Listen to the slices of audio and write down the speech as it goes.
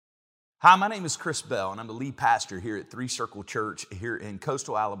Hi, my name is Chris Bell, and I'm the lead pastor here at Three Circle Church here in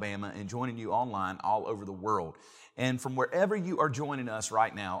coastal Alabama and joining you online all over the world. And from wherever you are joining us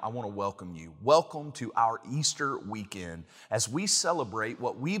right now, I want to welcome you. Welcome to our Easter weekend as we celebrate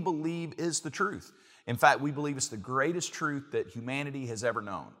what we believe is the truth. In fact, we believe it's the greatest truth that humanity has ever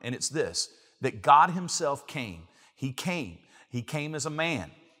known. And it's this, that God Himself came. He came as a man.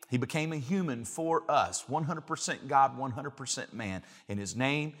 He became a human for us, 100% God, 100% man, and His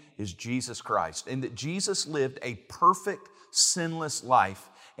name is Jesus Christ. And that Jesus lived a perfect, sinless life,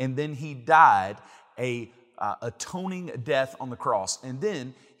 and then He died a atoning death on the cross. And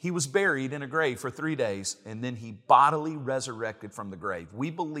then He was buried in a grave for 3 days, and then He bodily resurrected from the grave.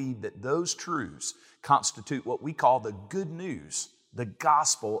 We believe that those truths constitute what we call the good news, the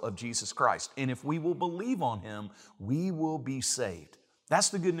gospel of Jesus Christ. And if we will believe on Him, we will be saved. That's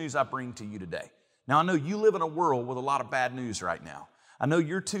the good news I bring to you today. Now, I know you live in a world with a lot of bad news right now. I know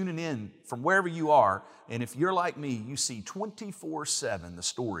you're tuning in from wherever you are, and if you're like me, you see 24/7 the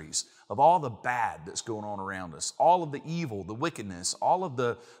stories of all the bad that's going on around us, all of the evil, the wickedness, all of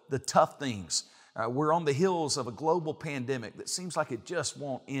the tough things. We're on the heels of a global pandemic that seems like it just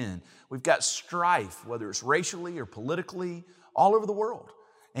won't end. We've got strife, whether it's racially or politically, all over the world.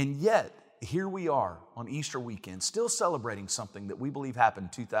 And yet, here we are on Easter weekend, still celebrating something that we believe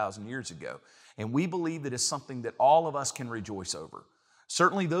happened 2,000 years ago. And we believe that it's something that all of us can rejoice over.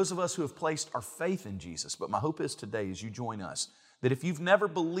 Certainly those of us who have placed our faith in Jesus. But my hope is today, as you join us, that if you've never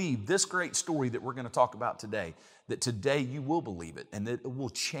believed this great story that we're going to talk about today, that today you will believe it and that it will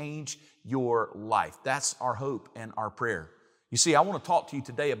change your life. That's our hope and our prayer. You see, I want to talk to you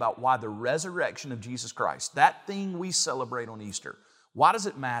today about why the resurrection of Jesus Christ, that thing we celebrate on Easter, why does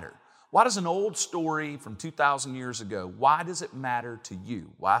it matter? Why does an old story from 2,000 years ago, why does it matter to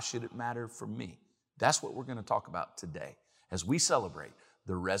you? Why should it matter for me? That's what we're going to talk about today as we celebrate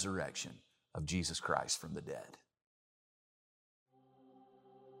the resurrection of Jesus Christ from the dead.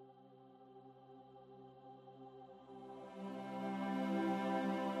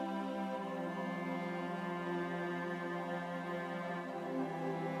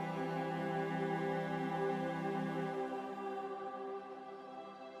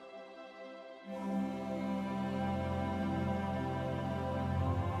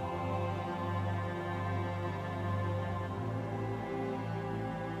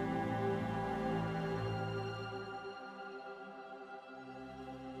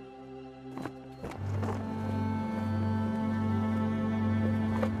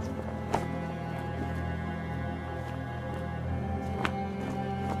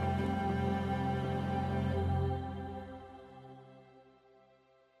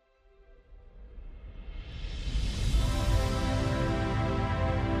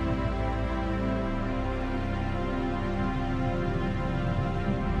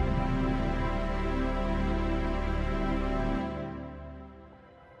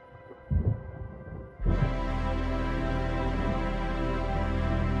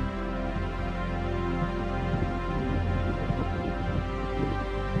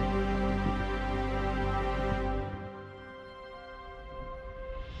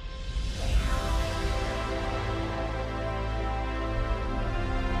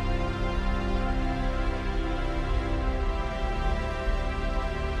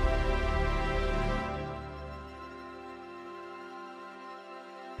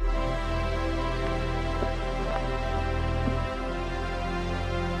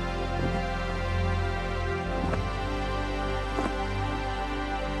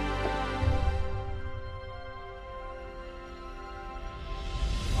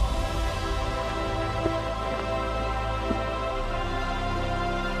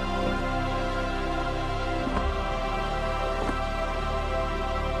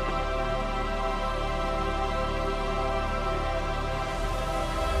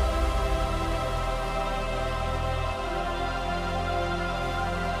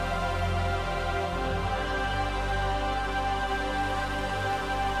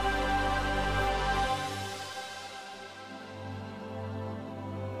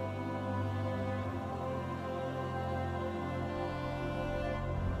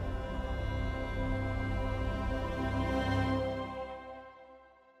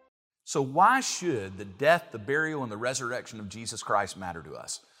 So why should the death, the burial, and the resurrection of Jesus Christ matter to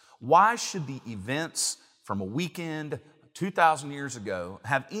us? Why should the events from a weekend 2,000 years ago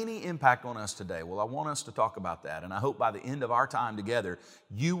have any impact on us today? Well, I want us to talk about that, and I hope by the end of our time together,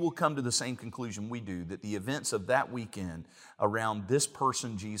 you will come to the same conclusion we do, that the events of that weekend around this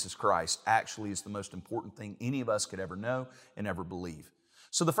person, Jesus Christ, actually is the most important thing any of us could ever know and ever believe.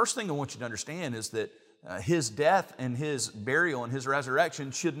 So the first thing I want you to understand is that his death and his burial and his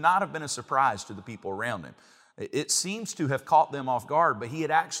resurrection should not have been a surprise to the people around him. It seems to have caught them off guard, but he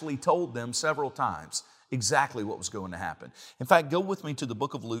had actually told them several times exactly what was going to happen. In fact, go with me to the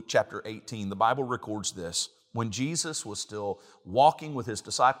book of Luke chapter 18. The Bible records this. When Jesus was still walking with his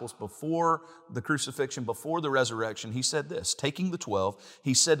disciples before the crucifixion, before the resurrection, he said this, taking the 12,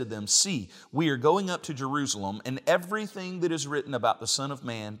 he said to them, "See, we are going up to Jerusalem, and everything that is written about the Son of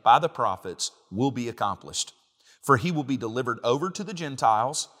Man by the prophets will be accomplished. For he will be delivered over to the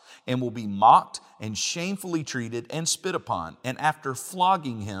Gentiles and will be mocked and shamefully treated and spit upon. And after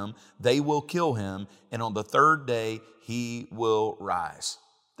flogging him, they will kill him, and on the third day he will rise."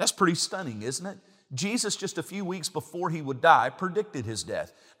 That's pretty stunning, isn't it? Jesus, just a few weeks before he would die, predicted his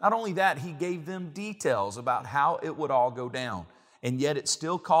death. Not only that, he gave them details about how it would all go down. And yet it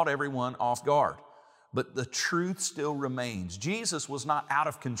still caught everyone off guard. But the truth still remains. Jesus was not out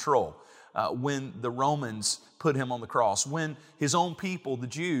of control when the Romans put him on the cross, when his own people, the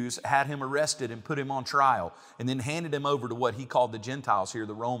Jews, had him arrested and put him on trial and then handed him over to what he called the Gentiles here,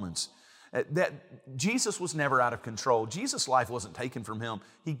 the Romans. That Jesus was never out of control. Jesus' life wasn't taken from him.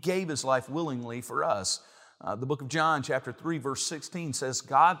 He gave his life willingly for us. The book of John chapter 3 verse 16 says,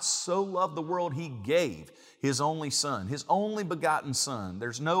 God so loved the world he gave his only son, his only begotten son.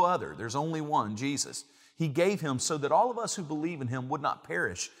 There's no other. There's only one, Jesus. He gave him so that all of us who believe in him would not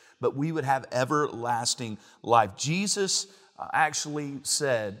perish, but we would have everlasting life. Jesus actually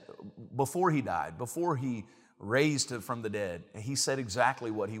said before he died, before he raised from the dead, he said exactly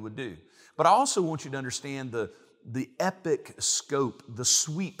what he would do. But I also want you to understand the epic scope, the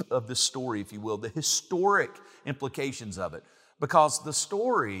sweep of this story, if you will, the historic implications of it. Because the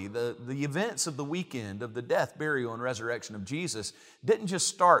story, the events of the weekend of the death, burial, and resurrection of Jesus didn't just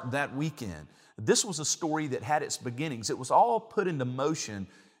start that weekend. This was a story that had its beginnings. It was all put into motion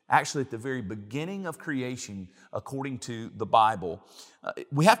actually at the very beginning of creation, according to the Bible.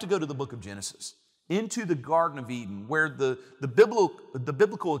 We have to go to the book of Genesis, into the Garden of Eden, where the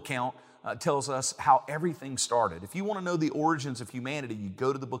biblical account tells us how everything started. If you want to know the origins of humanity, you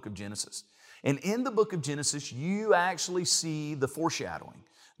go to the book of Genesis. And in the book of Genesis, you actually see the foreshadowing,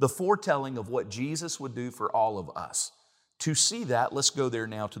 the foretelling of what Jesus would do for all of us. To see that, let's go there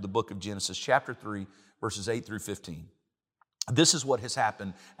now to the book of Genesis, chapter 3, verses 8 through 15. This is what has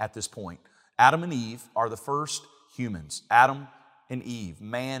happened at this point. Adam and Eve are the first humans. Adam and Eve,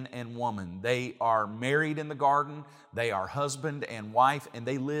 man and woman. They are married in the garden. They are husband and wife, and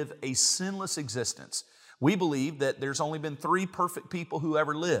they live a sinless existence. We believe that there's only been 3 perfect people who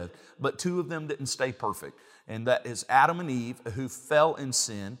ever lived, but 2 of them didn't stay perfect. And that is Adam and Eve, who fell in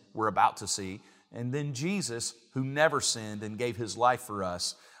sin, we're about to see, and then Jesus, who never sinned and gave his life for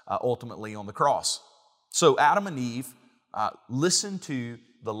us ultimately on the cross. So Adam and Eve listened to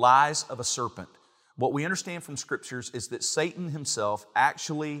the lies of a serpent. What we understand from scriptures is that Satan himself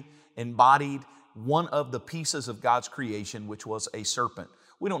actually embodied one of the pieces of God's creation, which was a serpent.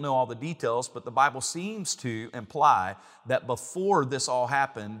 We don't know all the details, but the Bible seems to imply that before this all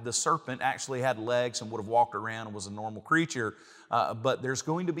happened, the serpent actually had legs and would have walked around and was a normal creature. But there's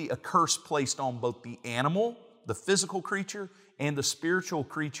going to be a curse placed on both the animal, the physical creature, and the spiritual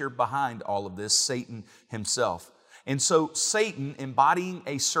creature behind all of this, Satan himself. And so Satan, embodying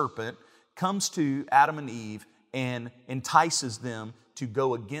a serpent, comes to Adam and Eve and entices them to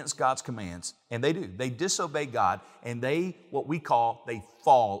go against God's commands. And they do. They disobey God, and they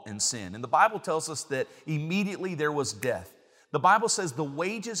fall in sin. And the Bible tells us that immediately there was death. The Bible says the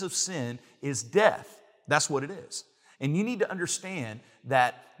wages of sin is death. That's what it is. And you need to understand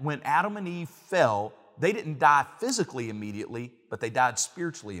that when Adam and Eve fell, they didn't die physically immediately, but they died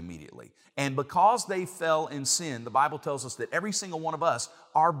spiritually immediately. And because they fell in sin, the Bible tells us that every single one of us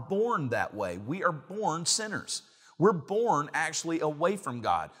are born that way. We are born sinners. We're born actually away from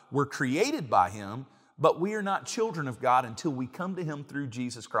God. We're created by Him, but we are not children of God until we come to Him through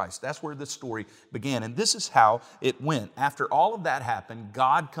Jesus Christ. That's where this story began. And this is how it went. After all of that happened,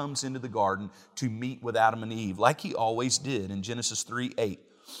 God comes into the garden to meet with Adam and Eve, like He always did in Genesis 3:8.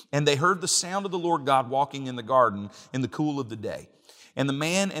 And they heard the sound of the Lord God walking in the garden in the cool of the day. And the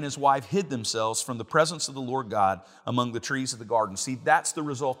man and his wife hid themselves from the presence of the Lord God among the trees of the garden. See, that's the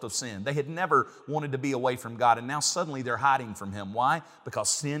result of sin. They had never wanted to be away from God, and now suddenly they're hiding from Him. Why? Because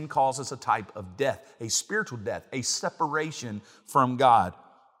sin causes a type of death, a spiritual death, a separation from God.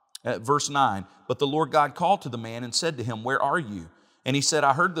 Verse 9, but the Lord God called to the man and said to him, "Where are you?" And he said,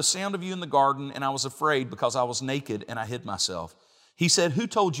 "I heard the sound of you in the garden, and I was afraid because I was naked and I hid myself." He said, "Who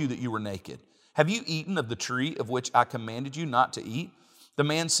told you that you were naked? Have you eaten of the tree of which I commanded you not to eat?" The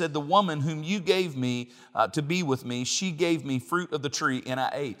man said, "The woman whom you gave me to be with me, she gave me fruit of the tree and I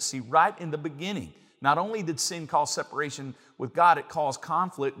ate." See, right in the beginning, Not only did sin cause separation with God, it caused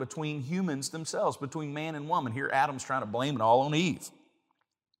conflict between humans themselves, between man and woman. Here Adam's trying to blame it all on Eve.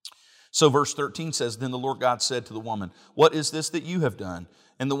 So verse 13 says, Then the Lord God said to the woman, What is this that you have done?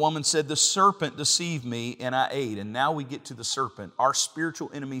 And the woman said, The serpent deceived me and I ate. And now we get to the serpent, our spiritual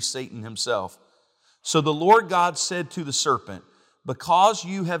enemy, Satan himself. So the Lord God said to the serpent, Because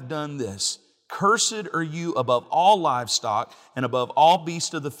you have done this, cursed are you above all livestock and above all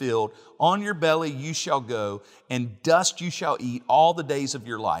beasts of the field. On your belly you shall go, and dust you shall eat all the days of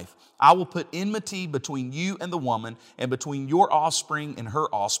your life. I will put enmity between you and the woman, and between your offspring and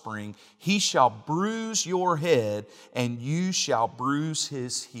her offspring. He shall bruise your head, and you shall bruise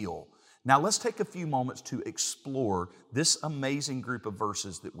his heel. Now let's take a few moments to explore this amazing group of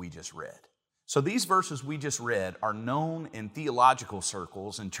verses that we just read. So these verses we just read are known in theological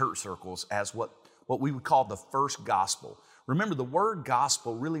circles and church circles as what we would call the first gospel. Remember, the word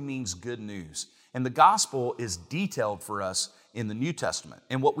gospel really means good news. And the gospel is detailed for us in the New Testament.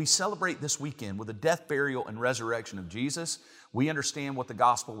 And what we celebrate this weekend with the death, burial, and resurrection of Jesus, we understand what the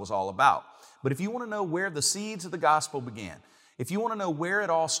gospel was all about. But if you want to know where the seeds of the gospel began, if you want to know where it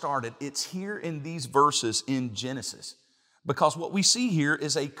all started, it's here in these verses in Genesis. Because what we see here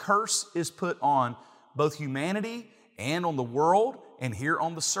is a curse is put on both humanity and on the world, and here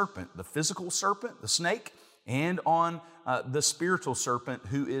on the serpent, the physical serpent, the snake, and on the spiritual serpent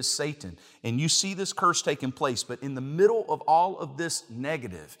who is Satan. And you see this curse taking place, but in the middle of all of this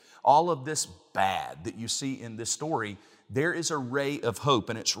negative, all of this bad that you see in this story, there is a ray of hope,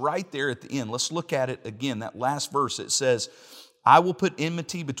 and it's right there at the end. Let's look at it again. That last verse, it says, I will put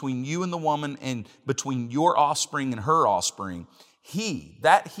enmity between you and the woman, and between your offspring and her offspring. He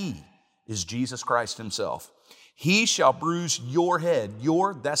is Jesus Christ himself. He shall bruise your head.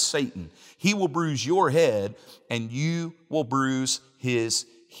 That's Satan. He will bruise your head, and you will bruise his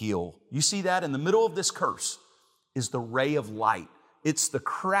heel. You see that? In the middle of this curse is the ray of light. It's the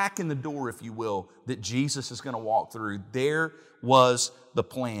crack in the door, if you will, that Jesus is going to walk through. There was the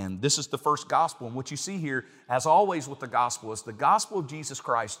plan. This is the first gospel. And what you see here, as always with the gospel, is the gospel of Jesus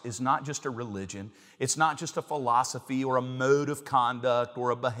Christ is not just a religion. It's not just a philosophy or a mode of conduct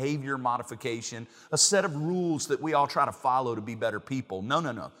or a behavior modification, a set of rules that we all try to follow to be better people.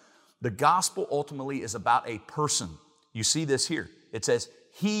 No. The gospel ultimately is about a person. You see this here. It says,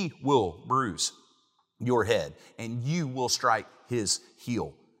 He will bruise your head, and you will strike his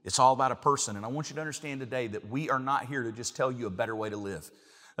heel. It's all about a person. And I want you to understand today that we are not here to just tell you a better way to live.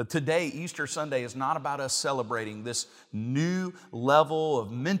 Today, Easter Sunday, is not about us celebrating this new level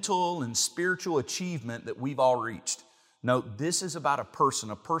of mental and spiritual achievement that we've all reached. No, this is about a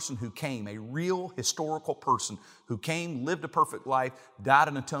person who came, a real historical person who came, lived a perfect life, died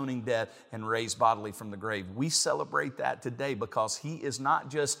an atoning death, and raised bodily from the grave. We celebrate that today because he is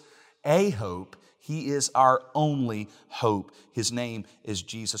not just a hope, he is our only hope. His name is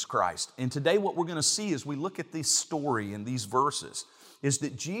Jesus Christ. And today what we're going to see as we look at this story and these verses is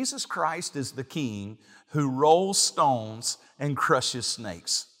that Jesus Christ is the King who rolls stones and crushes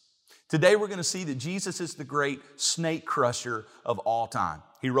snakes. Today we're going to see that Jesus is the great snake crusher of all time.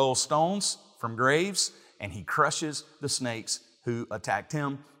 He rolls stones from graves and he crushes the snakes who attacked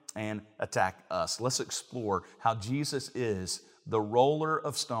him and attack us. Let's explore how Jesus is the roller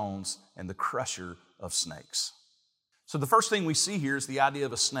of stones and the crusher of snakes. So the first thing we see here is the idea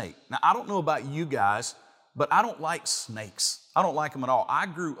of a snake. Now, I don't know about you guys, but I don't like snakes. I don't like them at all. I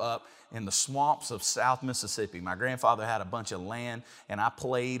grew up in the swamps of South Mississippi. My grandfather had a bunch of land, and I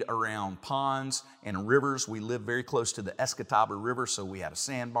played around ponds and rivers. We lived very close to the Escatawba River, so we had a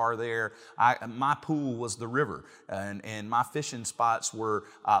sandbar there. My pool was the river, and my fishing spots were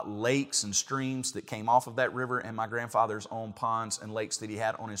lakes and streams that came off of that river, and my grandfather's own ponds and lakes that he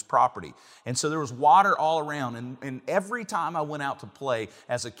had on his property. And so there was water all around, and every time I went out to play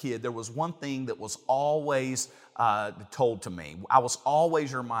as a kid, there was one thing that was always told to me. I was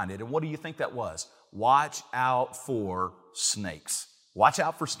always reminded. And what do you think that was? Watch out for snakes. Watch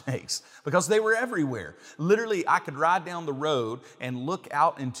out for snakes, because they were everywhere. Literally, I could ride down the road and look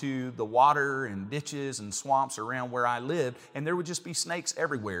out into the water and ditches and swamps around where I lived, and there would just be snakes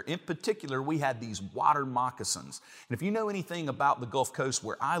everywhere. In particular, we had these water moccasins. And if you know anything about the Gulf Coast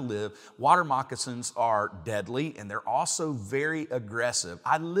where I live, water moccasins are deadly, and they're also very aggressive.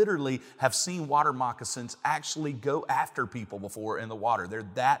 I literally have seen water moccasins actually go after people before in the water. They're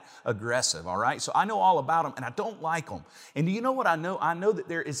that aggressive, all right? So I know all about them, and I don't like them. And do you know what I know? I know that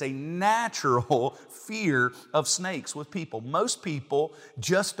there is a natural fear of snakes with people. Most people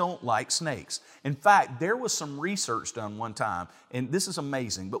just don't like snakes. In fact, there was some research done one time, and this is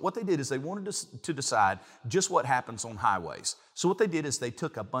amazing, but what they did is they wanted to decide just what happens on highways. So what they did is they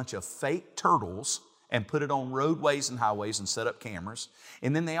took a bunch of fake turtles and put it on roadways and highways and set up cameras.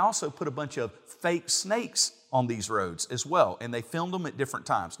 And then they also put a bunch of fake snakes on these roads as well, and they filmed them at different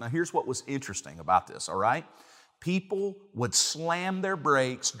times. Now, here's what was interesting about this, all right? People would slam their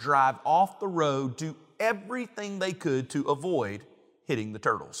brakes, drive off the road, do everything they could to avoid hitting the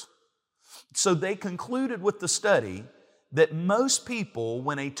turtles. So they concluded with the study that most people,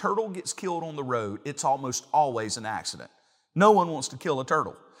 when a turtle gets killed on the road, it's almost always an accident. No one wants to kill a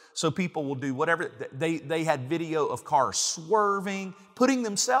turtle. So people will do whatever. They had video of cars swerving, putting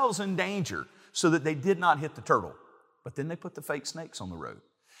themselves in danger so that they did not hit the turtle. But then they put the fake snakes on the road.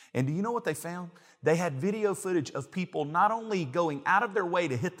 And do you know what they found? They had video footage of people not only going out of their way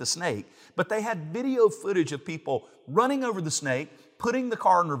to hit the snake, but they had video footage of people running over the snake, putting the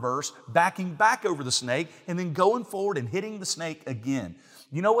car in reverse, backing back over the snake, and then going forward and hitting the snake again.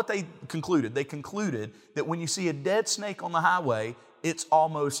 You know what they concluded? They concluded that when you see a dead snake on the highway, it's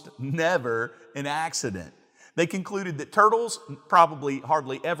almost never an accident. They concluded that turtles probably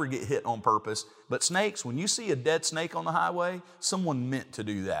hardly ever get hit on purpose, but snakes, when you see a dead snake on the highway, someone meant to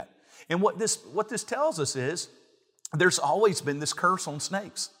do that. And what this tells us is there's always been this curse on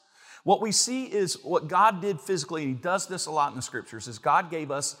snakes. What we see is what God did physically, and He does this a lot in the Scriptures, is God gave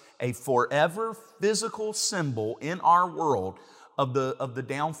us a forever physical symbol in our world of the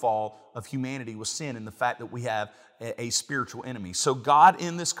downfall of humanity with sin and the fact that we have a spiritual enemy. So God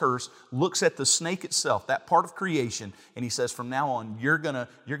in this curse looks at the snake itself, that part of creation, and He says, from now on, you're gonna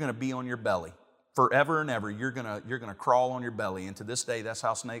be on your belly. Forever and ever, you're gonna crawl on your belly. And to this day, that's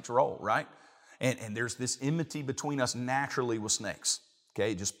how snakes roll, right? And there's this enmity between us naturally with snakes.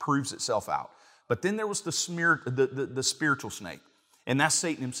 Okay, it just proves itself out. But then there was the spiritual snake, and that's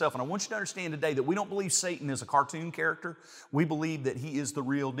Satan himself. And I want you to understand today that we don't believe Satan is a cartoon character. We believe that he is the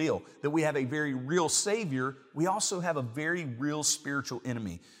real deal, that we have a very real Savior. We also have a very real spiritual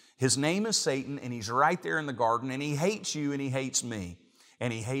enemy. His name is Satan, and he's right there in the garden, and he hates you and he hates me,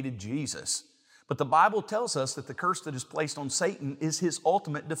 and he hated Jesus. But the Bible tells us that the curse that is placed on Satan is his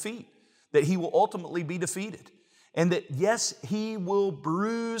ultimate defeat, that he will ultimately be defeated. And that, yes, he will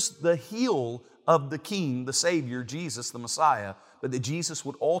bruise the heel of the King, the Savior, Jesus, the Messiah, but that Jesus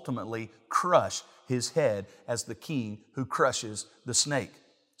would ultimately crush his head as the King who crushes the snake.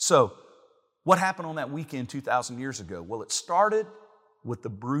 So, what happened on that weekend 2,000 years ago? Well, it started with the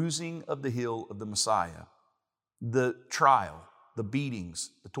bruising of the heel of the Messiah, the trial, the beatings,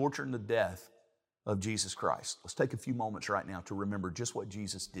 the torture, and the death of Jesus Christ. Let's take a few moments right now to remember just what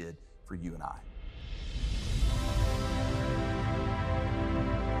Jesus did for you and I.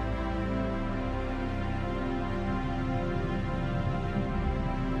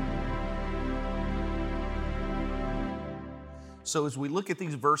 So as we look at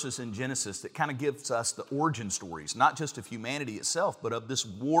these verses in Genesis, that kind of gives us the origin stories, not just of humanity itself, but of this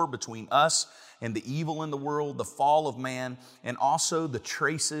war between us and the evil in the world, the fall of man, and also the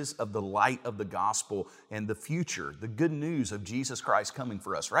traces of the light of the gospel and the future, the good news of Jesus Christ coming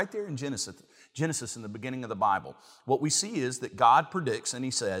for us. Right there in Genesis in the beginning of the Bible, what we see is that God predicts and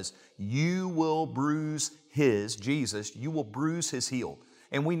He says, you will bruise Jesus, you will bruise his heel.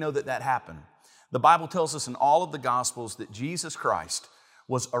 And we know that that happened. The Bible tells us in all of the Gospels that Jesus Christ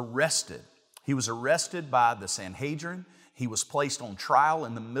was arrested. He was arrested by the Sanhedrin. He was placed on trial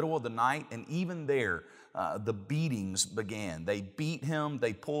in the middle of the night, and even there, the beatings began. They beat him,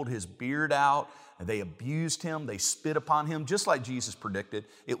 they pulled his beard out, they abused him, they spit upon him, just like Jesus predicted.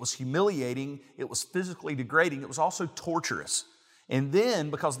 It was humiliating, it was physically degrading, it was also torturous. And then,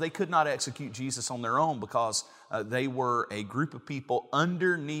 because they could not execute Jesus on their own, because they were a group of people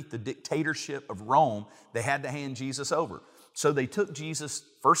underneath the dictatorship of Rome, they had to hand Jesus over. So they took Jesus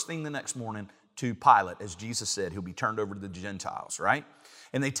first thing the next morning to Pilate. As Jesus said, he'll be turned over to the Gentiles, right?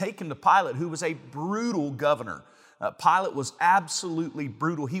 And they take him to Pilate, who was a brutal governor. Pilate was absolutely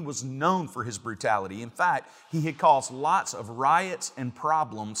brutal. He was known for his brutality. In fact, he had caused lots of riots and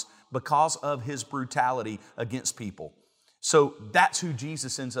problems because of his brutality against people. So that's who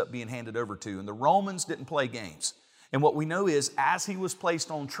Jesus ends up being handed over to. And the Romans didn't play games. And what we know is, as he was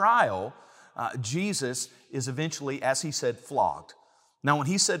placed on trial, Jesus is eventually, as he said, flogged. Now, when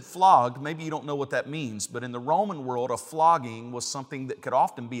he said flogged, maybe you don't know what that means, but in the Roman world, a flogging was something that could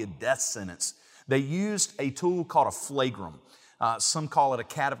often be a death sentence. They used a tool called a flagrum. Some call it a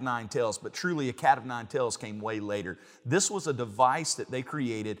cat of nine tails, but truly a cat of nine tails came way later. This was a device that they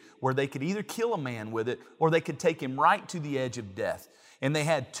created where they could either kill a man with it or they could take him right to the edge of death. And they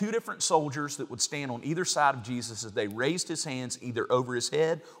had two different soldiers that would stand on either side of Jesus as they raised his hands either over his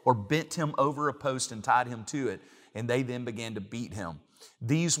head or bent him over a post and tied him to it. And they then began to beat him.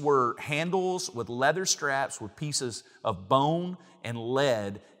 These were handles with leather straps with pieces of bone and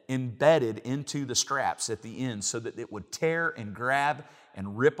lead embedded into the straps at the end so that it would tear and grab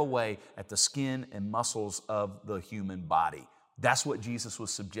and rip away at the skin and muscles of the human body. That's what Jesus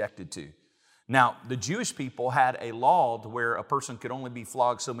was subjected to. Now, the Jewish people had a law to where a person could only be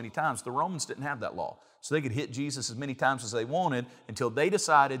flogged so many times. The Romans didn't have that law. So they could hit Jesus as many times as they wanted until they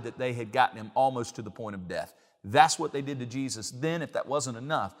decided that they had gotten him almost to the point of death. That's what they did to Jesus. Then, if that wasn't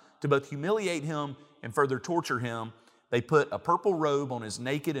enough, to both humiliate him and further torture him, they put a purple robe on his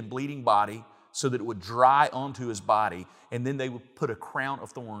naked and bleeding body so that it would dry onto his body, and then they would put a crown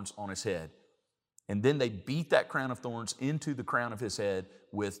of thorns on his head. And then they beat that crown of thorns into the crown of his head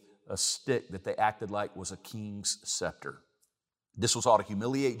with a stick that they acted like was a king's scepter. This was all to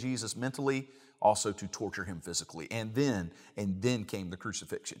humiliate Jesus mentally, also to torture him physically. And then came the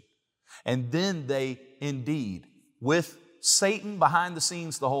crucifixion. And then they indeed, with Satan behind the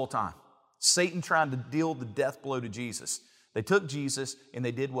scenes the whole time, Satan trying to deal the death blow to Jesus, they took Jesus and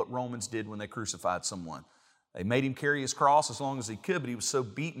they did what Romans did when they crucified someone. They made him carry his cross as long as he could, but he was so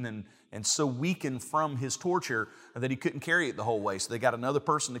beaten and so weakened from his torture that he couldn't carry it the whole way. So they got another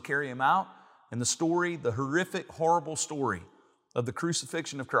person to carry him out. And the story, the horrific, horrible story of the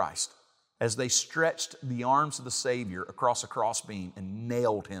crucifixion of Christ, as they stretched the arms of the Savior across a crossbeam and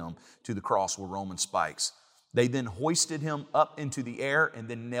nailed him to the cross with Roman spikes. They then hoisted him up into the air and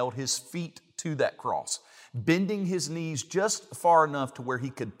then nailed his feet to that cross, bending his knees just far enough to where he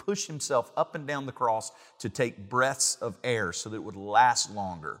could push himself up and down the cross to take breaths of air so that it would last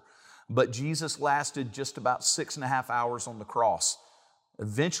longer. But Jesus lasted just about 6.5 hours on the cross,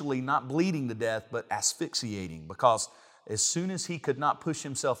 eventually not bleeding to death, but asphyxiating, because as soon as he could not push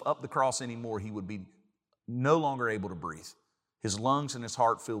himself up the cross anymore, he would be no longer able to breathe. His lungs and his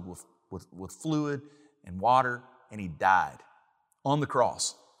heart filled with fluid and water, and he died on the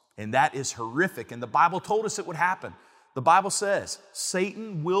cross. And that is horrific. And the Bible told us it would happen. The Bible says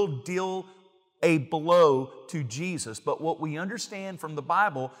Satan will deal a blow to Jesus. But what we understand from the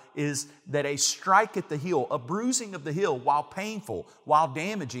Bible is that a strike at the heel, a bruising of the heel, while painful, while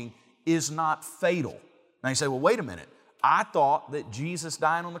damaging, is not fatal. Now you say, well, wait a minute. I thought that Jesus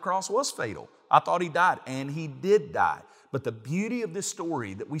dying on the cross was fatal. I thought he died, and he did die. But the beauty of this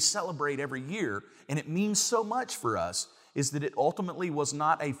story that we celebrate every year, and it means so much for us, is that it ultimately was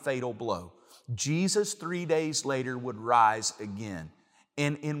not a fatal blow. Jesus 3 days later would rise again.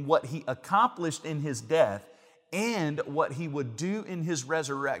 And in what he accomplished in his death and what he would do in his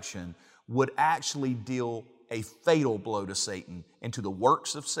resurrection would actually deal a fatal blow to Satan and to the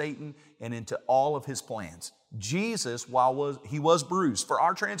works of Satan and into all of his plans. Jesus, he was bruised for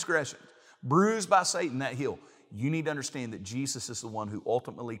our transgressions, bruised by Satan, that heel. You need to understand that Jesus is the one who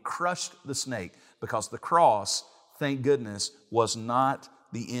ultimately crushed the snake, because the cross, thank goodness, was not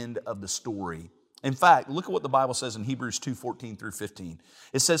the end of the story. In fact, look at what the Bible says in Hebrews 2:14 through 15.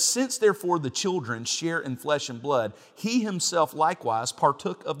 It says, "Since therefore the children share in flesh and blood, he himself likewise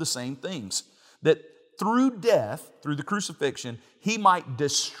partook of the same things, that through death, through the crucifixion, he might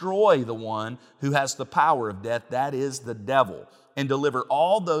destroy the one who has the power of death, that is the devil, and deliver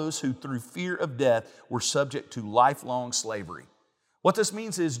all those who through fear of death were subject to lifelong slavery." What this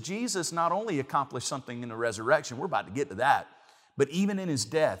means is Jesus not only accomplished something in the resurrection, we're about to get to that, but even in his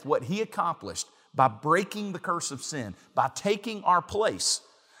death, what he accomplished by breaking the curse of sin, by taking our place,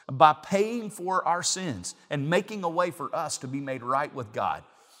 by paying for our sins and making a way for us to be made right with God.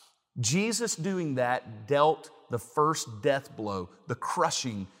 Jesus doing that dealt the first death blow, the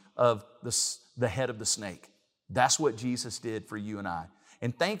crushing of the head of the snake. That's what Jesus did for you and I.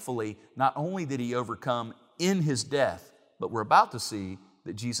 And thankfully, not only did he overcome in his death, but we're about to see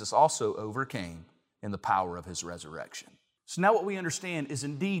that Jesus also overcame in the power of his resurrection. So now what we understand is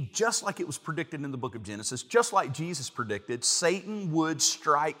indeed, just like it was predicted in the book of Genesis, just like Jesus predicted, Satan would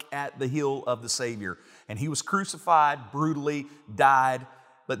strike at the heel of the Savior. And he was crucified, brutally, died.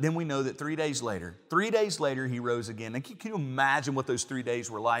 But then we know that 3 days later, he rose again. And can you imagine what those 3 days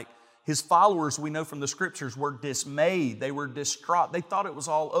were like? His followers, we know from the scriptures, were dismayed. They were distraught. They thought it was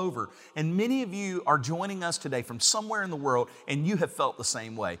all over. And many of you are joining us today from somewhere in the world, and you have felt the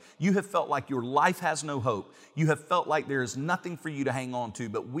same way. You have felt like your life has no hope. You have felt like there is nothing for you to hang on to.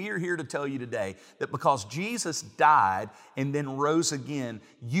 But we are here to tell you today that because Jesus died and then rose again,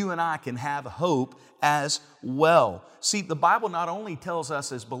 you and I can have hope as well. See, the Bible not only tells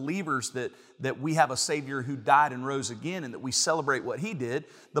us as believers that we have a Savior who died and rose again and that we celebrate what he did,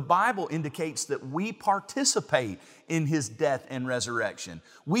 the Bible indicates that we participate in his death and resurrection.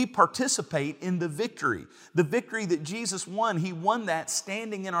 We participate in the victory that Jesus won. He won that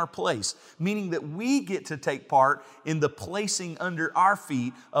standing in our place, meaning that we get to take part in the placing under our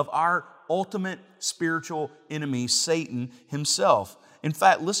feet of our ultimate spiritual enemy, Satan himself. In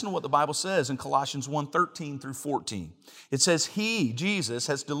fact, listen to what the Bible says in Colossians 1:13 through 14. It says, He, Jesus,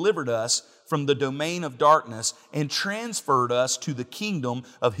 has delivered us from the domain of darkness and transferred us to the kingdom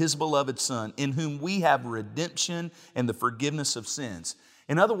of His beloved Son, in whom we have redemption and the forgiveness of sins.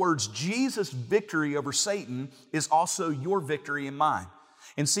 In other words, Jesus' victory over Satan is also your victory and mine.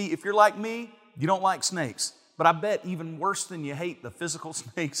 And see, if you're like me, you don't like snakes. But I bet even worse than you hate the physical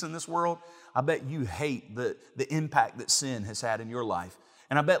snakes in this world, I bet you hate the impact that sin has had in your life.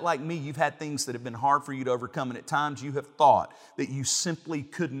 And I bet like me, you've had things that have been hard for you to overcome. And at times you have thought that you simply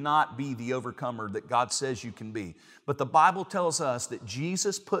could not be the overcomer that God says you can be. But the Bible tells us that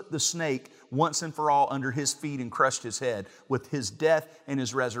Jesus put the snake once and for all under His feet and crushed his head with His death and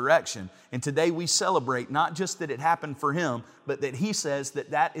His resurrection. And today we celebrate not just that it happened for Him, but that He says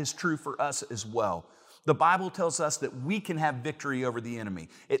that that is true for us as well. The Bible tells us that we can have victory over the enemy.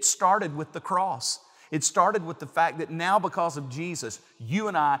 It started with the cross. It started with the fact that now because of Jesus, you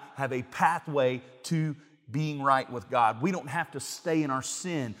and I have a pathway to being right with God. We don't have to stay in our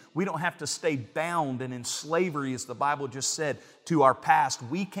sin. We don't have to stay bound and in slavery, as the Bible just said, to our past.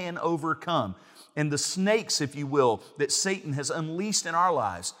 We can overcome. And the snakes, if you will, that Satan has unleashed in our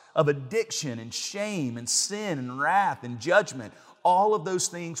lives of addiction and shame and sin and wrath and judgment, all of those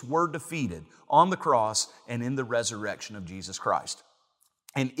things were defeated on the cross and in the resurrection of Jesus Christ.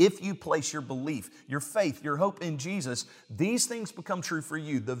 And if you place your belief, your faith, your hope in Jesus, these things become true for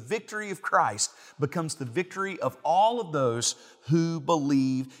you. The victory of Christ becomes the victory of all of those who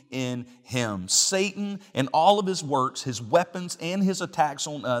believe in Him. Satan and all of his works, his weapons and his attacks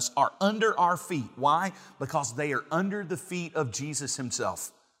on us are under our feet. Why? Because they are under the feet of Jesus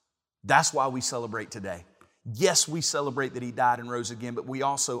Himself. That's why we celebrate today. Yes, we celebrate that He died and rose again, but we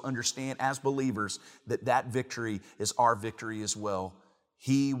also understand as believers that that victory is our victory as well.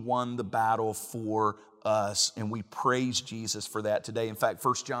 He won the battle for us, and we praise Jesus for that today. In fact,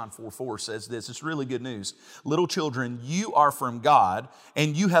 1 John 4:4 says this. It's really good news. Little children, you are from God,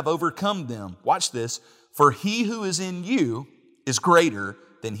 and you have overcome them. Watch this. For He who is in you is greater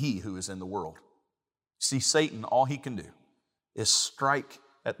than he who is in the world. See, Satan, all he can do is strike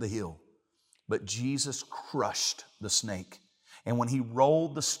at the heel. But Jesus crushed the snake. And when He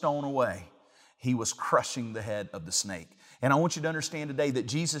rolled the stone away, He was crushing the head of the snake. And I want you to understand today that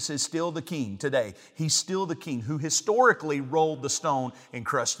Jesus is still the King today. He's still the King who historically rolled the stone and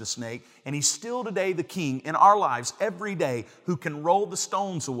crushed the snake. And He's still today the King in our lives every day who can roll the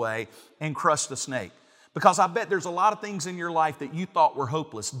stones away and crush the snake. Because I bet there's a lot of things in your life that you thought were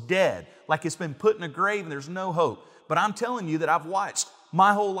hopeless, dead, like it's been put in a grave and there's no hope. But I'm telling you that I've watched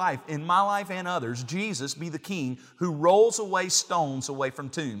my whole life, in my life and others, Jesus be the King who rolls away stones away from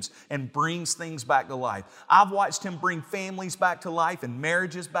tombs and brings things back to life. I've watched Him bring families back to life and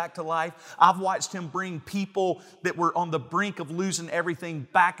marriages back to life. I've watched Him bring people that were on the brink of losing everything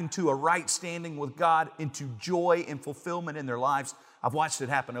back into a right standing with God, into joy and fulfillment in their lives. I've watched it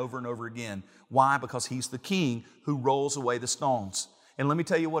happen over and over again. Why? Because He's the King who rolls away the stones. And let me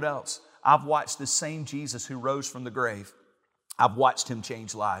tell you what else. I've watched the same Jesus who rose from the grave. I've watched Him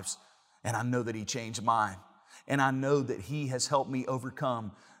change lives, and I know that He changed mine. And I know that He has helped me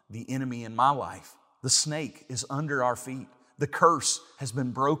overcome the enemy in my life. The snake is under our feet. The curse has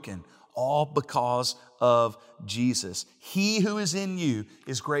been broken, all because of Jesus. He who is in you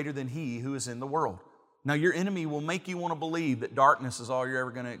is greater than he who is in the world. Now, your enemy will make you want to believe that darkness is all you're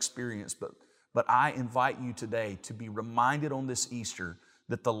ever going to experience, but I invite you today to be reminded on this Easter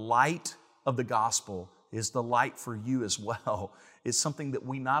that the light of the gospel is the light for you as well. It's something that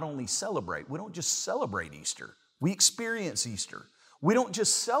we not only celebrate, we don't just celebrate Easter, we experience Easter. We don't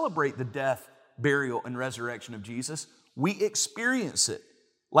just celebrate the death, burial, and resurrection of Jesus, we experience it,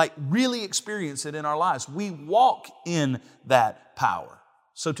 like really experience it in our lives. We walk in that power.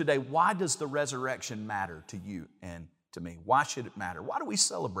 So today, why does the resurrection matter to you and to me? Why should it matter? Why do we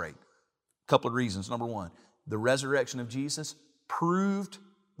celebrate? A couple of reasons. Number one, the resurrection of Jesus proved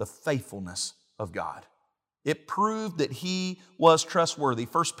the faithfulness of God. It proved that He was trustworthy.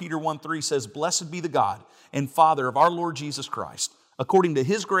 1 Peter 1:3 says, Blessed be the God and Father of our Lord Jesus Christ. According to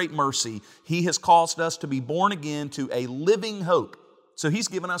His great mercy, He has caused us to be born again to a living hope. So He's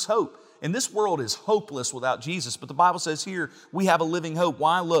given us hope. And this world is hopeless without Jesus. But the Bible says here, we have a living hope.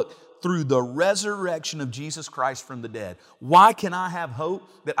 Why? Look, through the resurrection of Jesus Christ from the dead. Why can I have hope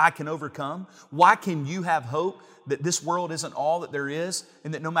that I can overcome? Why can you have hope that this world isn't all that there is,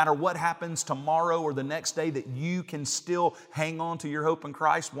 and that no matter what happens tomorrow or the next day, that you can still hang on to your hope in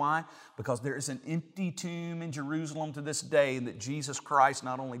Christ? Why? Because there is an empty tomb in Jerusalem to this day, and that Jesus Christ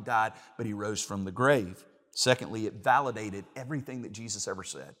not only died, but He rose from the grave. Secondly, it validated everything that Jesus ever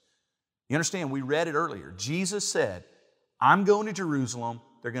said. You understand, we read it earlier. Jesus said, I'm going to Jerusalem.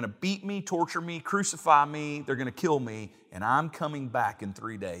 They're going to beat me, torture me, crucify me. They're going to kill me. And I'm coming back in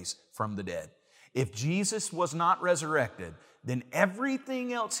 3 days from the dead. If Jesus was not resurrected, then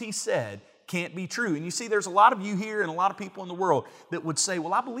everything else he said can't be true. And you see, there's a lot of you here and a lot of people in the world that would say,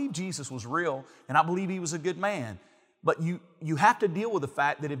 well, I believe Jesus was real and I believe he was a good man. But you have to deal with the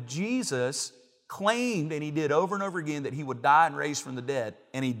fact that if Jesus claimed, and he did over and over again, that he would die and raise from the dead,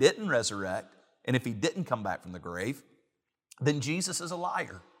 and he didn't resurrect, and if he didn't come back from the grave, then Jesus is a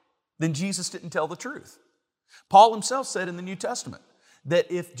liar. Then Jesus didn't tell the truth. Paul himself said in the New Testament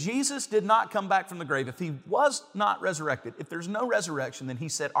that if Jesus did not come back from the grave, if he was not resurrected, if there's no resurrection, then he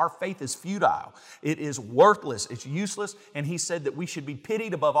said our faith is futile. It is worthless. It's useless. And he said that we should be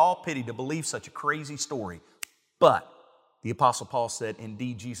pitied above all pity to believe such a crazy story. But the Apostle Paul said,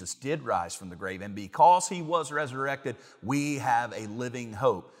 indeed, Jesus did rise from the grave, and because he was resurrected, we have a living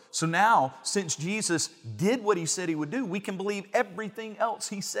hope. So now, since Jesus did what he said he would do, we can believe everything else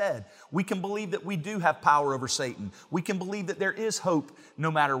he said. We can believe that we do have power over Satan. We can believe that there is hope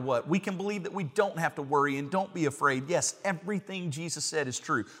no matter what. We can believe that we don't have to worry and don't be afraid. Yes, everything Jesus said is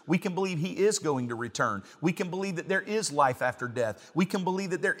true. We can believe he is going to return. We can believe that there is life after death. We can believe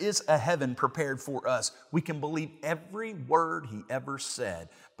that there is a heaven prepared for us. We can believe every word he ever said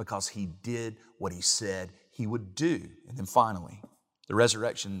because he did what he said he would do. And then finally, the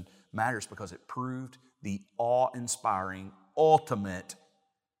resurrection matters because it proved the awe-inspiring, ultimate,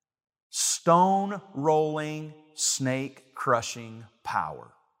 stone-rolling, snake-crushing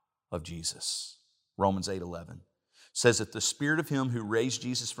power of Jesus. Romans 8:11 says, if the Spirit of him who raised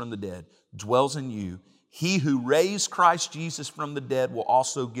Jesus from the dead dwells in you, he who raised Christ Jesus from the dead will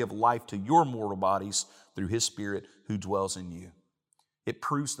also give life to your mortal bodies through his Spirit who dwells in you. It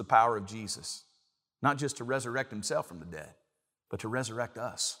proves the power of Jesus, not just to resurrect himself from the dead, but to resurrect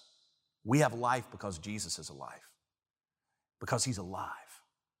us. We have life because Jesus is alive. Because he's alive,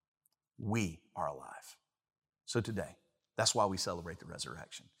 we are alive. So today, that's why we celebrate the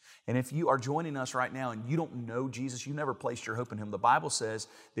resurrection. And if you are joining us right now and you don't know Jesus, you never placed your hope in him, the Bible says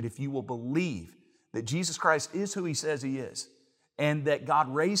that if you will believe that Jesus Christ is who he says he is, and that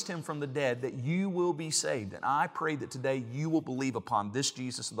God raised him from the dead, that you will be saved. And I pray that today you will believe upon this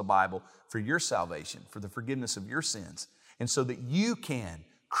Jesus of the Bible for your salvation, for the forgiveness of your sins, and so that you can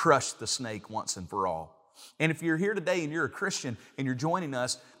crush the snake once and for all. And if you're here today and you're a Christian and you're joining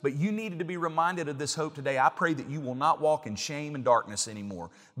us, but you needed to be reminded of this hope today, I pray that you will not walk in shame and darkness anymore,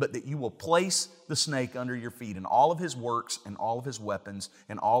 but that you will place the snake under your feet and all of his works and all of his weapons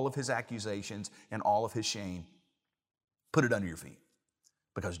and all of his accusations and all of his shame. Put it under your feet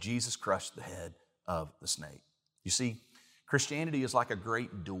because Jesus crushed the head of the snake. You see, Christianity is like a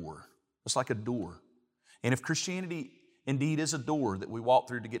great door. It's like a door. And if Christianity indeed is a door that we walk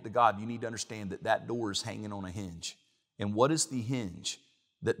through to get to God, you need to understand that that door is hanging on a hinge. And what is the hinge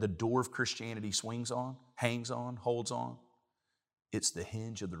that the door of Christianity swings on, hangs on, holds on? It's the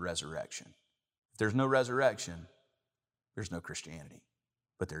hinge of the resurrection. If there's no resurrection, there's no Christianity.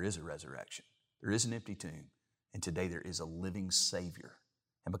 But there is a resurrection. There is an empty tomb. And today there is a living Savior.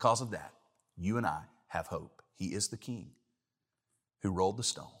 And because of that, you and I have hope. He is the King who rolled the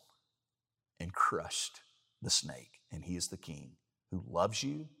stone and crushed the snake. And he is the King who loves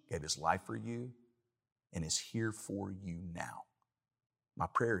you, gave his life for you, and is here for you now. My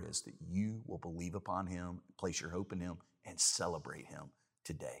prayer is that you will believe upon him, place your hope in him, and celebrate him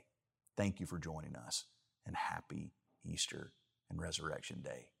today. Thank you for joining us, and happy Easter and Resurrection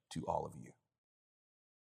Day to all of you.